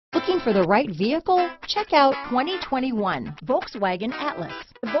Looking for the right vehicle? Check out 2021 Volkswagen Atlas.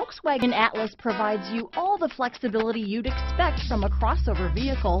 The Volkswagen Atlas provides you all the flexibility you'd expect from a crossover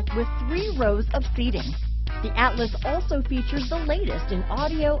vehicle with 3 rows of seating. The Atlas also features the latest in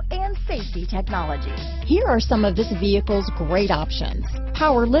audio and safety technology. Here are some of this vehicle's great options: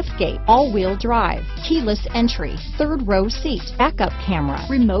 power liftgate, all-wheel drive, keyless entry, 3rd row seat, backup camera,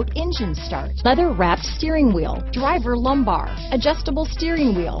 remote engine start, leather-wrapped steering wheel, driver lumbar, adjustable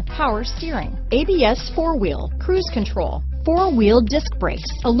steering wheel, power steering, ABS 4-wheel, cruise control, 4-wheel disc brakes,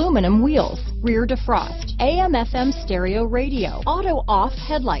 aluminum wheels, rear defrost, AM/FM stereo radio, auto-off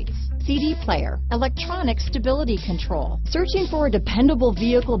headlights, CD player, electronic stability control. Searching for a dependable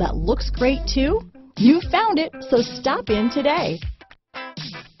vehicle that looks great too? You found it, so stop in today.